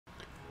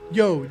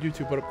Yo,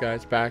 YouTube, what up,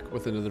 guys? Back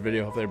with another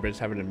video. Hopefully everybody's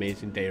having an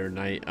amazing day or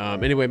night.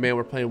 Anyway, man,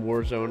 we're playing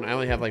Warzone. I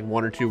only have like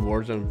 1 or 2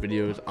 Warzone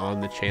videos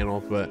on the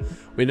channel, but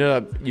we ended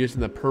up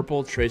using the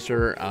purple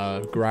tracer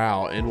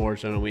GRAU in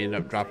Warzone, and we ended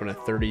up dropping a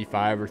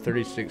 35 or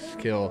 36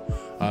 kill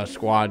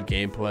squad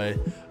gameplay.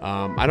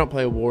 I don't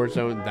play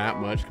Warzone that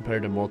much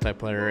compared to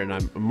multiplayer, and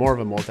I'm more of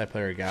a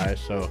multiplayer guy,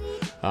 so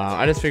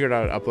I just figured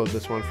I would upload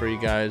this one for you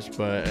guys,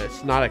 but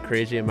it's not a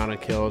crazy amount of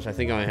kills. I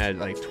think I only had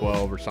like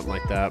 12 or something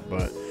like that,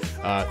 but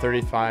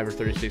 35 or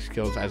 36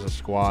 kills as a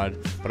squad.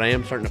 But I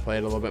am starting to play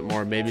it a little bit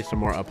more. Maybe some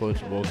more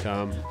uploads will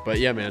come. But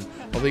yeah, man,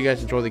 hopefully you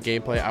guys enjoy the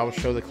gameplay. I will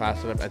show the class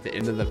setup at the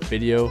end of the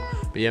video.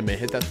 But yeah, man,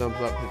 hit that thumbs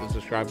up, hit the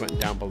subscribe button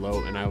down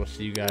below, and I will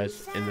see you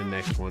guys in the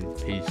next one.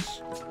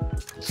 Peace.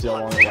 See how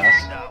long it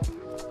lasts?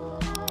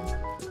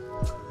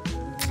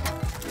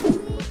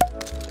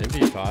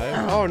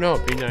 MP5? Oh no,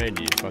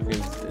 P90.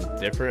 Fucking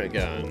different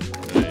gun.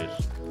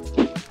 Nice.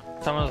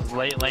 Someone's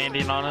late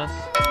landing on us.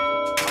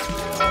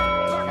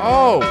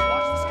 Oh!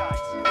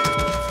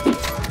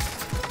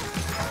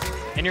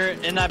 And you're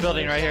in that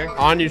building right here.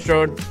 On you,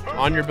 Strode.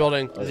 On your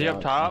building. Is he up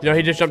top? No,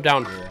 he just jumped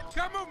down.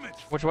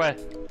 Which way?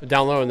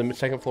 Down low in the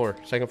second floor.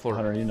 Second floor.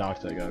 Hunter, you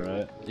knocked that guy,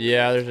 right?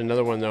 Yeah, there's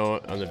another one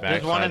though on the back.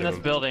 There's one in of this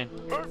him. building.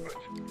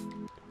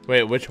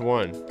 Wait, which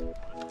one?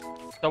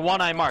 The one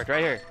I marked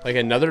right here. Like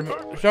another?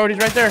 Strode, he's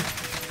right there.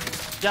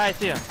 Yeah, I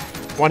see him.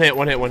 One hit,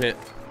 one hit, one hit.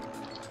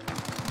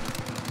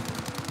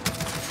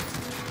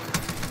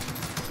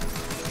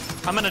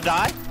 I'm gonna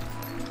die.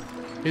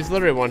 He's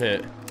literally one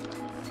hit.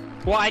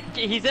 Well,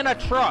 he's in a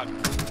truck.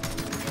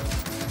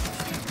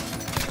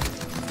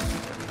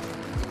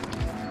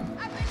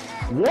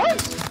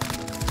 What?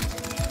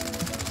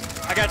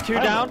 I got 2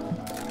 down.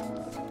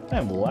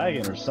 I'm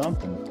lagging or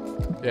something.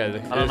 Yeah,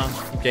 I don't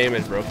know. Game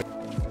is broken.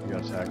 You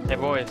got attacked. Hey,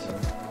 boys.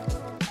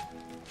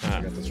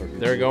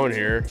 They're going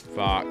here.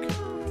 Fuck.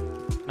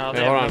 No, Hey,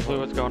 they hold have on. no clue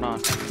what's going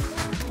on.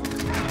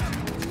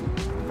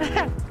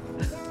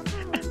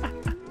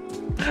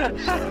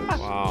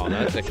 Wow,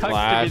 that's a Sucks to be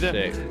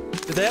classic. them.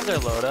 Did they have their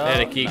loadout? They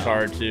had a key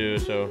card too,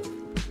 so.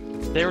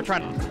 They were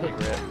trying to take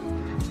it.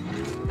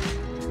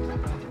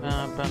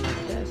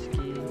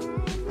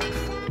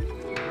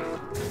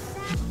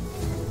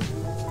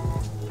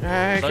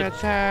 Let's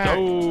attack.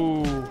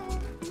 Go.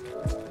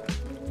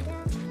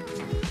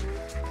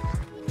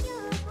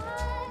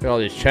 Look at all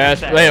these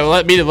chests. Wait,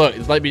 let me to look.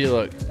 Let me to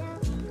look.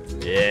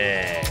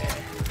 Yeah.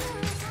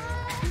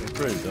 It's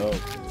pretty dope.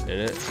 Isn't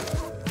it?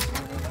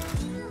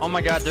 Oh my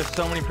god, there's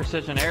so many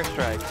precision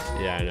airstrikes.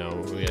 Yeah, I know.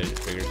 We gotta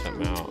figure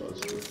something out.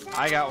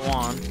 I got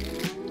one.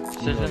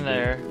 Precision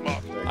there.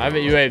 I have a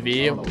I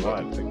UAV. don't know why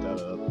I picked that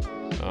up.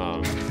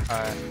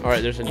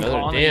 Alright, there's another.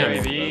 On the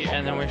Damn. UAV,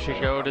 and then we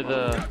should go to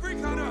the.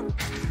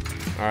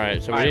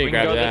 Alright, so we Alright, need to we can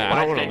grab go to the that. I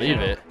don't supply want to leave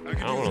station. it.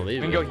 I don't want to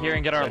leave We it. can go here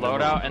and get our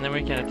loadout, and then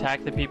we can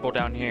attack the people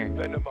down here.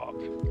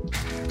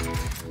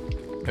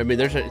 I mean,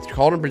 it's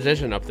called in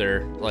position up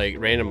there, like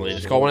randomly.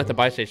 Just call one at the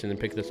buy station and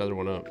pick this other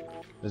one up.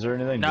 Is there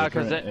anything No,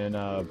 different 'cause in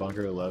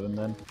Bunker 11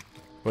 then?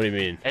 What do you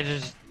mean? It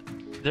just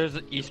there's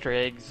Easter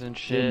eggs and Two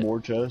shit.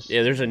 more chests?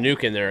 Yeah, there's a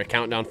nuke in there, a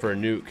countdown for a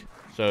nuke.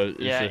 So it's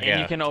Yeah, just, and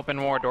you can open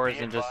more doors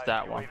than just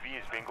that one.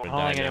 I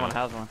don't think anyone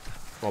has one.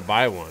 Well,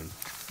 buy one.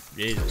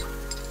 Jesus.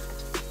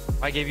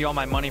 I gave you all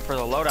my money for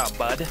the loadout,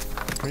 bud.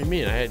 What do you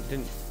mean? I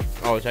didn't.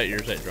 Oh, is that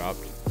yours that dropped?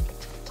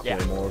 Yeah.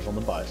 Two more on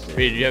the buy station.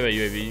 Hey, do you have a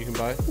UAV you can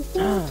buy?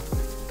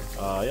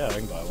 Yeah, I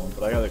can buy one,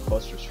 but I got a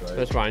cluster strike.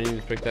 That's fine. You can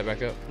just pick that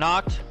back up.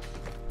 Knocked.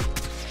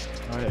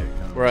 Oh, yeah, you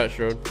can. We're at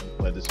Strode.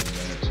 Play this in a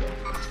minute,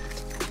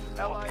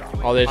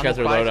 so. All these On guys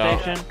the are buy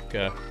loadout. station?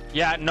 Okay.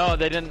 Yeah, no,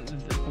 they didn't.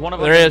 One of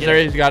them. There he is. didn't There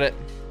get he is. Got it.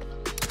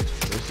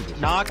 This is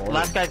just Knocked. hard.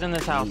 Last guy's in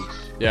this house.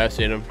 Yeah, I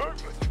seen him.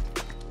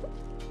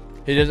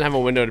 He doesn't have a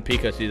window to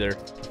peek us either.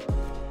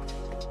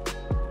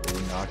 Did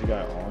you knock a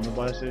guy on the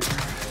buy station?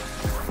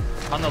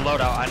 On the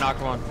loadout, I knocked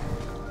one.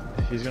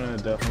 He's gonna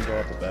definitely go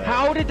out the back.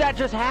 How did that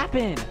just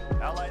happen?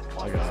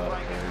 I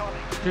got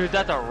it. Dude,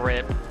 that's a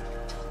rip.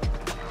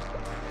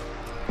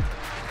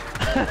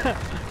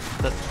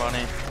 That's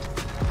funny.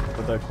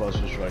 Put that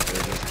cluster strike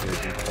there just in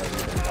case you try to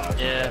get him back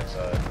Yeah.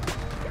 from the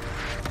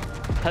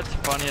backside. That's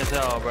funny as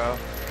hell, bro.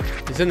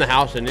 He's in the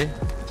house, isn't he?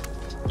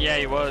 Yeah,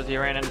 he was. He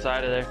ran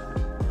inside of there.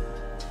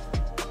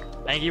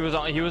 I think he was the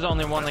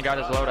only one that got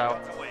his loadout.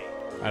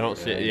 I don't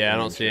see. Yeah, I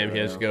don't see him. He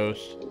has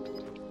ghost.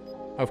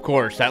 Of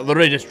course, that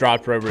literally just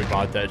dropped wherever he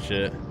bought that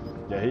shit.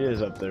 Yeah, he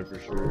is up there for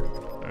sure.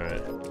 All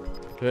right.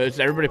 It's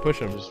everybody push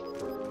him. Just throw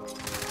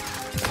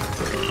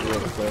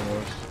the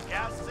claymores.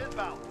 Gas is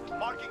inbound.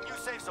 Marking new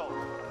safe zone.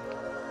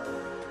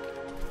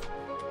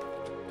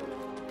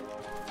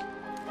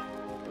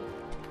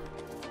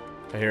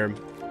 I hear him.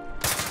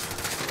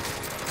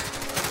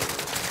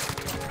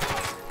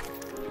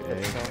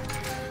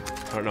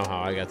 I don't know how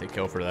I got the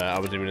kill for that. I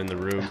wasn't even in the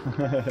room.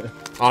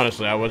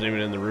 Honestly, I wasn't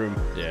even in the room.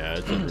 Yeah,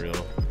 it's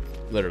unreal.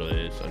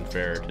 Literally, it's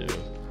unfair too.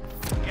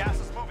 Gas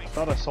is moving. I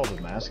thought I saw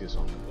Damascus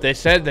on it. They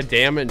said the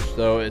damage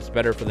though is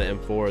better for the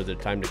M4, the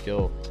time to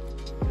kill.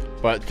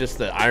 But just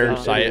the iron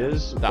Yeah, sight, it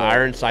is, the but-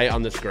 iron sight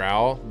on this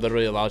GRAU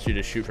literally allows you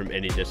to shoot from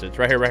any distance.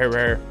 Right here, right here,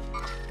 right here.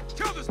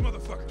 Kill this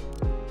motherfucker.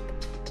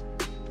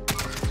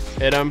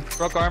 Hit him.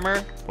 Broke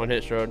armor. One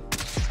hit, Strode.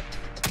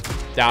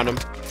 Downed him.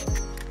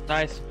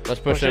 Nice. Let's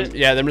push him. it.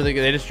 Yeah,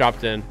 they just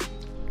dropped in.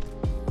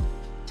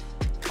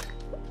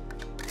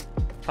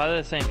 Probably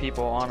the same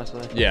people,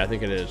 honestly. Yeah, I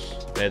think it is.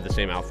 They had the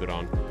same outfit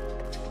on.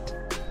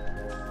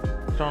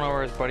 Don't know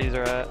where his buddies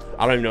are at.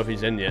 I don't even know if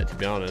he's in yet, to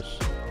be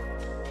honest.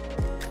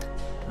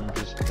 I'm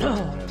just picking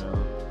right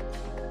now.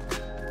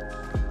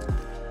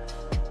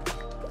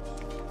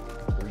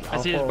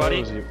 I see his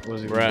buddy.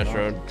 Was he We're at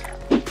Strode.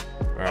 All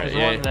right, There's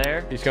yeah, one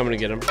there. he's coming to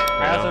get him.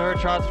 I also heard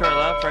shots to our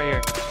left, right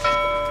here.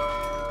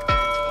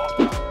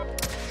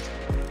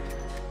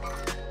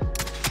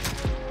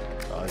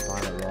 He's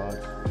behind that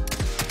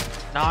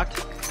rock.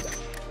 Knocked.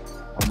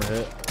 Armor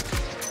hit.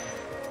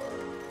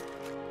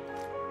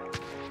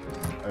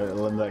 Alright, I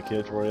limb that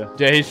kid for you.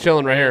 Yeah, he's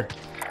chilling right here.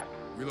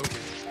 Relocate.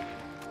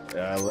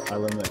 Yeah, I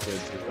limb that kid.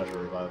 He's about to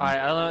revive him.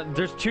 Alright,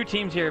 there's two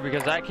teams here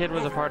because that kid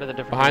was a part of the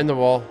different. Behind the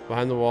wall,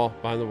 behind the wall,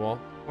 behind the wall.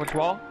 Which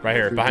wall? Right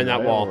here, behind that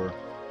Right wall. over.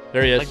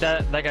 There he is.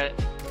 Like that guy.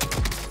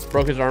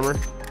 Broke his armor.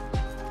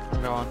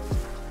 I'm going.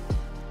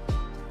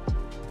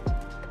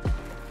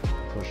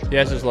 Push him He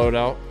has right. his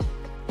loadout.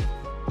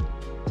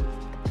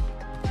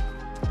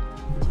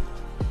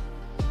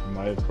 He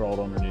might have crawled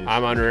underneath.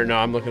 I'm under it. No,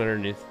 I'm looking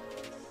underneath.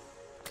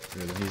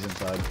 Good, he's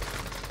inside.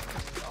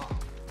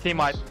 Team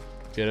wipe.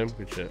 Get him.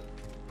 Good shit.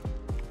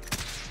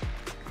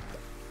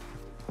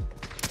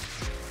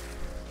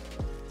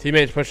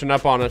 Teammates pushing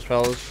up on us,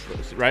 fellas.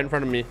 Right in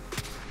front of me.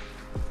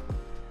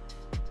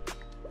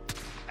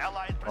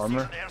 Allied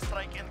Armor. precision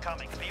airstrike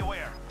incoming.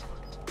 Beware.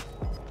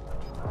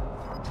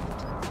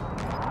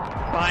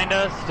 Behind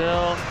us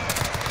still.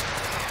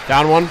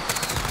 Down one.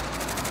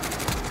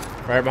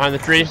 Right behind the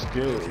tree.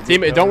 Good.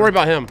 Teammate, don't worry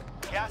about him.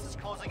 Gas is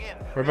closing in.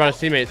 Worry about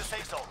his Relocate teammates. the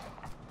safe zone.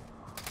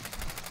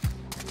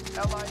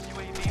 Allied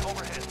UAV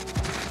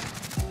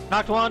overhead.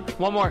 Knocked one.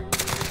 One more.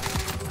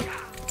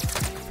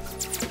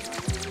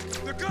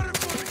 They're gunning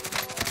for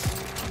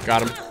me.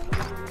 Got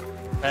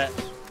him. Bet.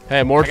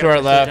 Hey, more I to got our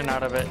precision left.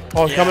 out of it.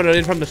 Oh, it's Yeah. coming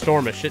in from the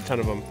storm. A shit ton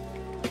of them.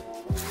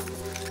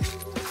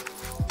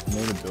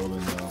 Made a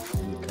building though.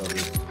 He's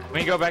covered. We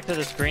can go back to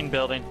this green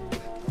building.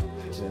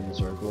 He's in the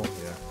circle.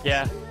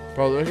 Yeah. Yeah.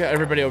 Bro, look at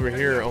everybody over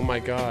here. Oh my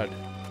god.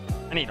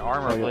 I need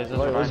armor, Oh, please. yeah. That's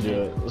what I Let's do need.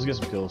 it. Let's get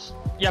some kills.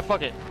 Yeah,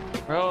 fuck it.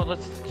 Bro,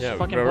 let's Yeah,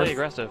 fucking bro, play we're-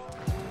 aggressive.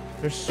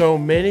 There's so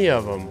many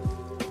of them.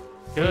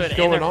 Good, is and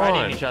going they're fighting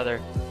on? each other.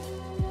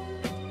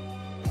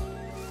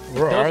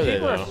 Where are Those they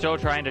people though? are still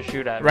trying to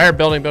shoot at me. Right here,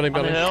 building, building,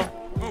 On the building. hill.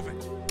 Move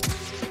it.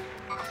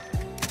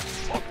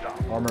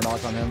 Armor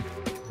knock on him.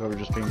 Whoever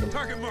just pinged him.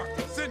 Target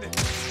marked. Send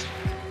it.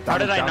 How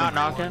did I Down not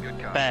him. knock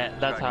him? Bet,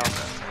 that's how.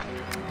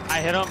 I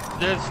hit him.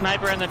 There's a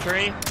sniper in the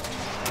tree.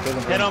 Hit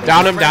Hit him.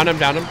 Down him, down him,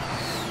 down him.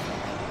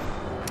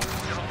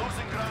 You're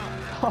losing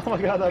ground. Oh my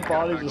god, that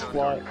body just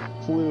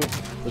flew.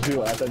 There's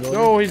people at that building.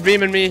 No, he's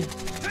beaming me.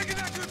 Taking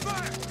that good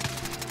fire.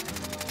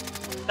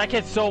 That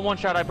kid's so one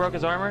shot, I broke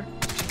his armor.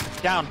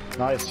 Down.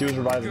 Nice, he was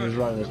reviving. He was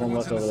reviving. There's one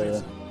left over there.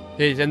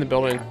 Yeah, he's in the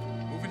building.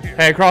 Moving here.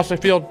 Hey, across the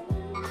field.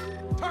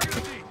 Target D.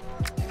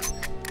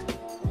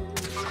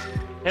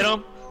 Hit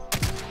him.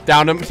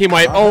 Down him. Team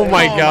wipe. Oh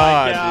my Oh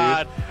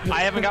god, dude.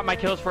 I haven't got my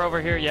kills for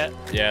over here yet.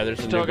 dude. Yeah, there's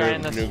a Still new a guy group.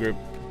 in this. New group.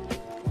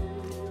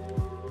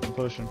 I'm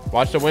pushing.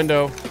 Watch the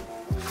window.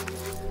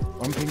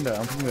 I'm pinging that.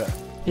 I'm pinging that.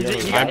 He's Yeah, he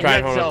I'm got, he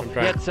trying. had Hold on. self. I'm He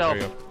trying. had self.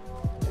 There you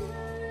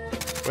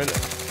go.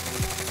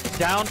 Window.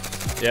 Down.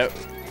 Yep.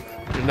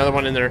 There's another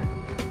one in there.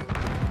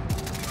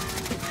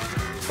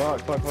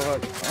 Fuck.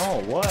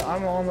 Oh, what?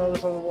 I'm on the other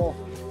side of the wall.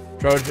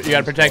 Troj, you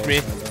gotta protect me.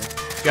 You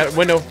got a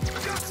window. He's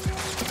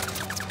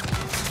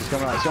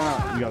coming out. He's coming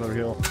out. You got over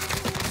hill.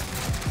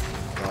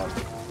 God.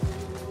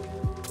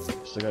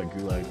 Still got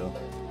gulag though.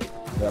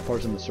 That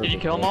part's in the circle. Did you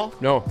kill them all?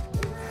 No.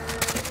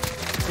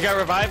 You got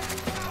revived?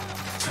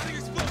 Setting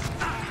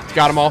explosive.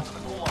 Got them all.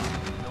 Pull up.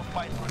 They'll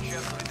fight for a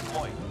chance to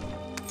redeploy.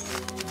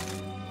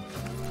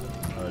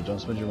 Alright, don't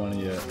spend your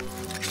money yet.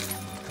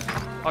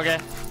 Okay.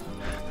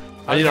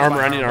 I need was armor.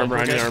 gonna I buy need armor, armor.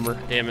 but I need we're armor.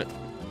 Damn it.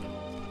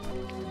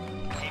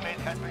 Teammate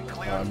has been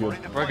cleared I'm for good.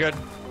 redeployment. We're good.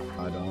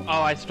 I don't.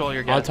 Oh, I stole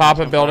your gas. On top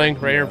So of building,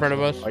 far. right here in front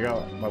of us. I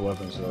got my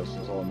weapons, so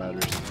that's all that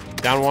matters.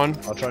 Down one.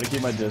 I'll try to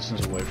keep my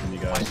distance away from you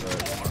guys.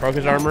 So Broke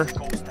his armor.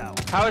 Ghost out.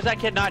 How is that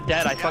kid not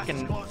dead? I Gas is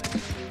fucking.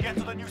 closing. Get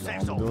to the new safe on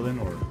the zone. building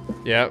or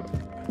Yep.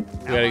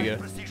 We gotta Allied get.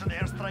 precision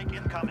airstrike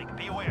incoming.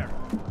 Beware.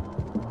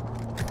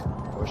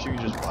 I wish you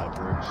could just buy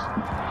perks.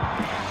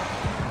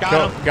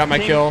 Got him. Got my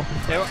Team- kill.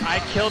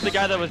 I killed the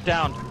guy that was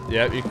down.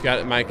 Yep, you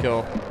got my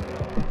kill.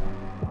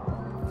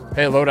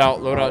 Hey, loadout.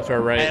 Loadout to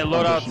our right. Hey,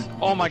 loadouts.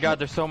 Oh my god,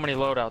 there's so many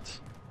loadouts.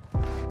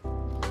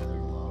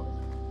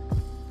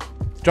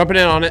 Jumping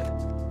in on it.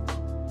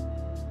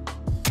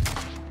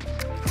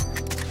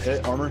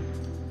 Hit armor.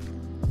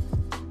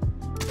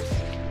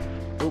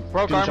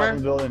 Broke Dude, shot armor. in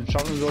the building.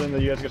 Shot in the building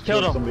that you guys got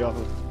Killed him. somebody off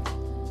of.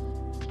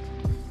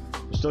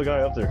 There's still a guy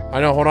up there. I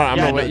know. Hold on. I'm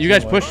Yeah, gonna I wait. know, You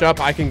guys team push up.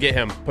 I can get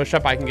him. Push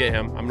up. I can get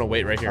him. I'm gonna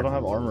wait right I here. don't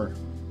have armor.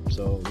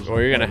 so. there's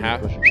Well, you're no gonna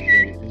point in have-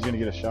 pushing. He's gonna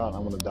get a shot, and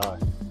I'm gonna die.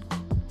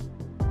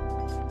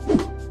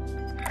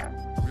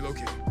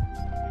 Relocate.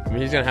 I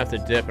mean, he's gonna have to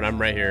dip, and I'm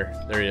right here.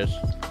 There he is.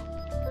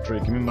 Trey,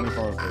 give me money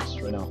for our place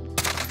right now.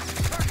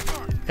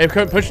 Hey,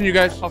 I'm pushing you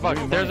guys. Oh fuck,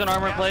 there's an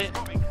armor plate.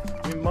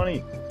 Give me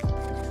money.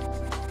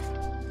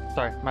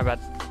 Sorry, my bad.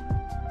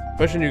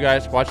 Pushing you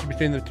guys. Watch it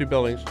between the two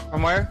buildings.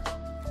 From where?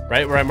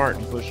 Right where I marked.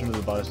 I'm pushing to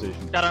the buy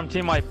station. Got him,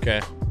 team wipe.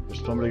 Okay.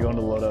 There's somebody going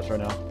to the loadouts right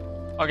now.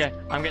 Okay,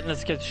 I'm getting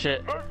this kid's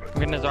shit. I'm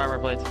getting his armor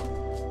plates.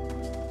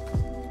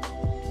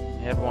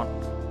 I have one.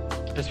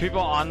 There's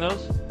people on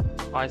those.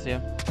 Oh, I see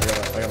him.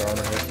 I got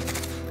armor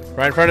here.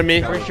 Right in front of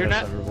me. Where you shooting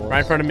at? Right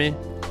in front of me.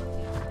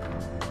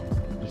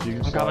 If you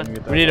can I'm stop coming. and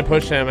get that We need to armor.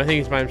 push him. I think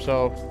he's by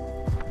himself.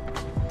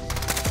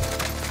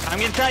 I'm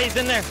getting shot. He's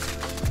in there.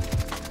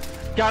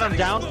 Got him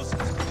down.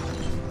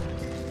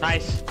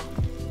 Nice.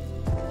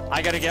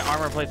 I gotta get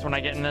armor plates when I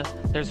get in this.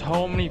 There's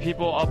so many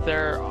people up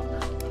there.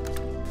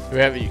 Do we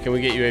have? Can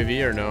we get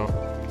UAV or no?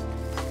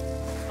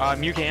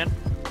 You can.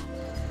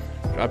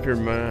 Drop your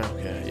map.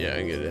 Okay. Yeah,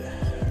 I get it.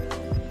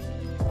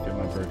 Get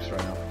my perks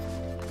right now.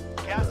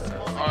 Gas is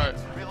closing Alright.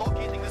 in.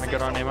 Relocating the I'm safe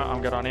good on zone. ammo.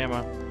 I'm good on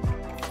ammo.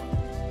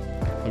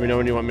 Let me know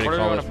when you want me to Where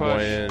do call we this wanna boy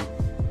push?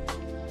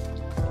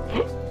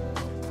 in.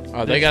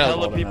 Oh, they There's got.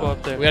 hella people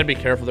up there. We gotta be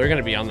careful. They're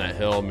gonna be on that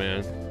hill,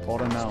 man.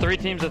 Hold him now. 3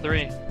 teams of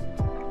 3.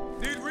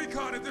 Need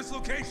recon at this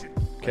location.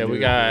 Okay, we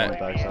Dude, got. the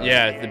backside.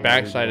 Yeah, the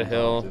backside of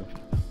hill.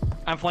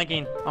 I'm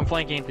flanking. I'm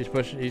flanking. He's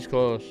pushing. He's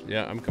close.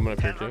 Yeah, I'm coming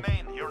up here 10 too.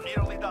 remain. You're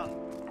nearly done.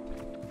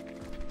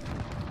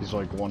 He's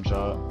like one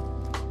shot.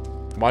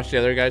 Watch the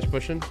other guys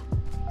pushing.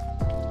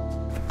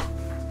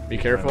 Be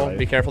careful. Right.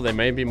 Be careful. There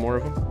may be more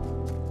of them.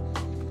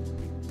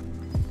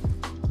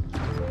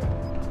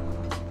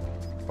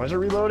 Why is it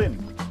reloading?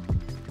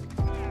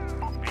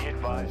 Be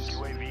advised. Nice.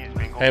 UAV is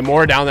being Hey,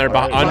 more down there,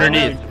 Right,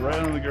 underneath. Right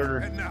under the girder.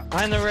 Heading out.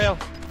 Behind the rail.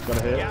 Got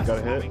a hit. Gas Got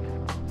a is hit.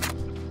 moving.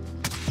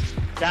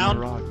 Down.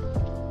 Rock.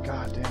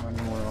 God damn, I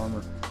need more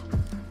armor.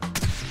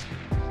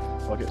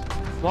 Fuck it.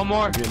 One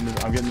more. I'm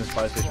getting this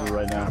buy station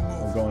right now.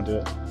 I'm going to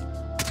it.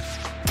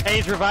 Hey,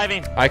 he's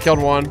reviving. I killed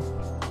one.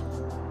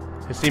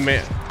 His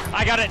teammate.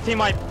 I got it. Team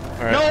wipe.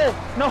 All right. No.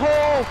 No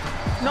hole.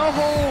 No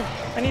hole.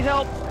 I need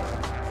help.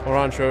 Hold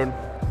on, Shrode.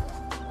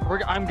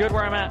 I'm good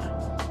where I'm at.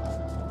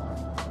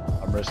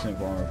 I'm risking it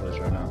for armor place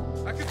right now.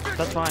 I can fix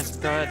That's it. fine.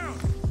 Stay Go ahead. down.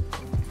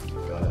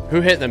 Got it.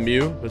 Who hit them?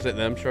 You? Was it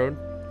them, Shrode?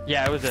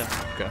 Yeah, it was him.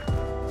 Okay.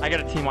 I got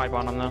a team wipe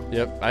on him though.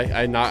 Yep.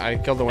 I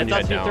killed the one It's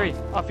you off had E3.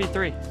 down. Off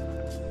E3.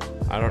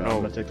 I don't I'm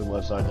know. gonna take the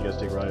left side. You guys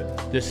take right.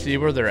 Just see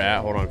where they're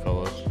at. Hold on,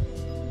 fellas.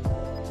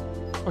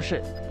 Oh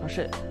shit. Oh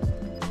shit.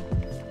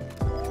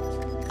 I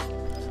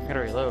gotta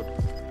reload.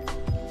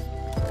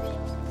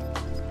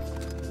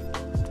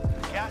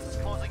 Gas is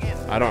closing in.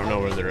 I don't know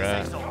where they're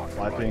at. Safe zone.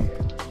 Wiping.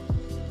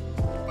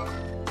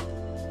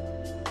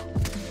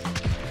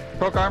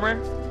 Broke armor.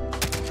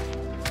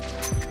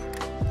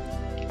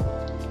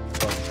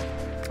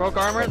 Broke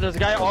armor. There's a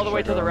guy all the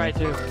way to the right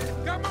too.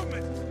 Got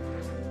movement.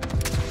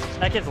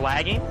 That kid's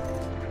lagging.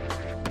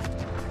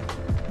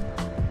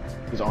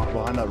 He's on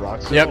behind that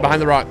rock. still. Yep,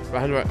 behind the rock.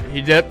 Behind the rock.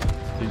 He dipped.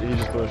 He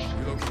just pushed.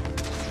 Relocate.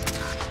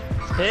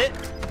 Hit.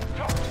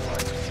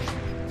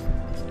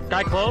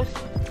 Guy close.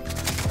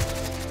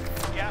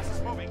 Gas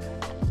is moving.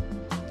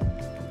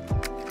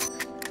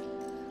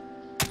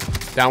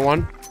 Down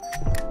one.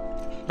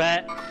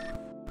 Bet.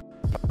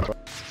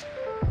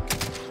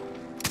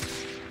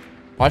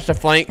 Watch the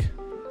flank.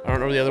 I don't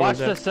know where the other Watch one's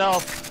the at.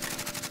 self.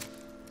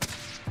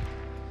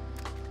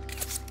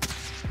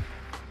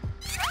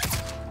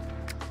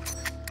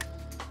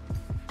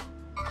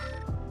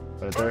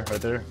 Right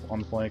there, on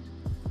the flank.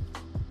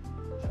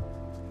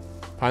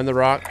 Behind the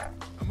rock.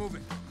 I'm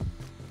moving.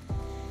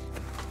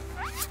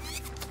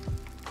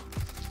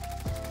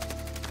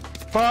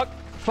 Fuck.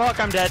 Fuck,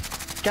 I'm dead.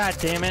 God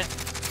damn it.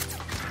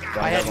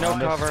 I had no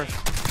behind us. cover.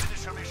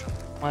 Finish your mission.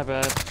 My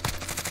bad.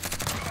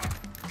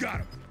 Got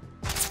him.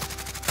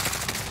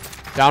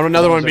 Down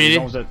another one, He's BD.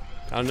 almost dead.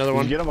 Down another Did you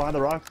one. get him behind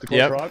the rock? The close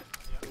Yep. rock?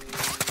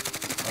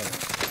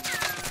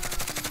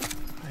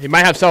 He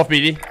might have self,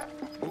 BD.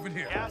 Moving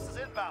here. Gas is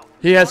inbound.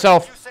 He has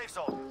self. New safe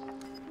zone.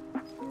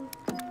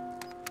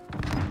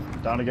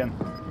 Down again.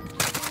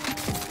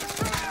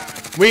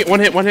 Wait, one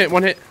hit, one hit,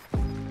 one hit.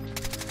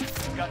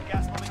 You've got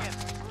gas moving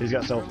in. He's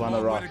got self behind that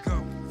Long rock. way to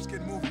go. Let's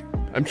get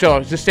moving. I'm chill.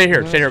 Just stay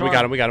here. Stay here. We fine.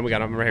 got him. We got him. We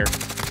got him. I'm right here.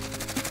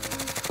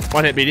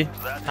 One hit, BD.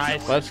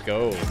 Nice. Let's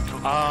go.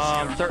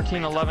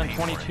 13, 11,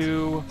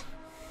 22,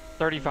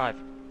 35.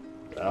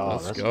 Oh,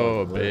 Let's that's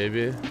go, fucking lit.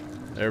 baby.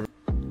 There.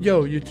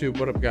 Yo, YouTube,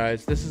 what up,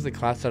 guys? This is the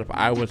class setup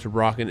I was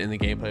rocking in the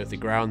gameplay with the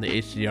GRAU and the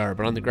HDR.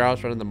 But on the GRAU, I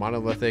was running the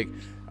monolithic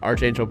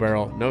Archangel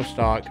barrel, no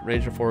stock,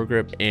 Ranger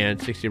foregrip,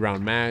 and 60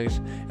 round mags.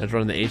 I was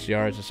running the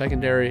HDR as a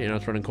secondary, and I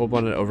was running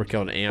cold-blooded,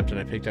 overkill, and amped, and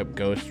I picked up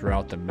ghosts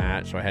throughout the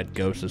match, so I had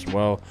ghosts as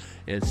well,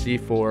 and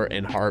C4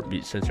 and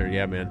heartbeat sensor.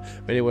 Yeah, man.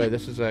 But anyway,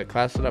 this is a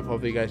class setup.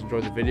 Hopefully you guys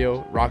enjoyed the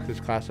video. Rock this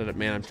class setup,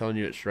 man. I'm telling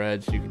you, it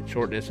shreds. You can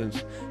short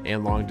distance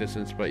and long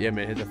distance. But yeah,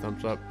 man, hit the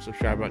thumbs up,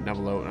 subscribe button down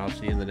below, and I'll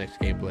see you in the next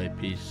gameplay.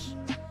 Peace.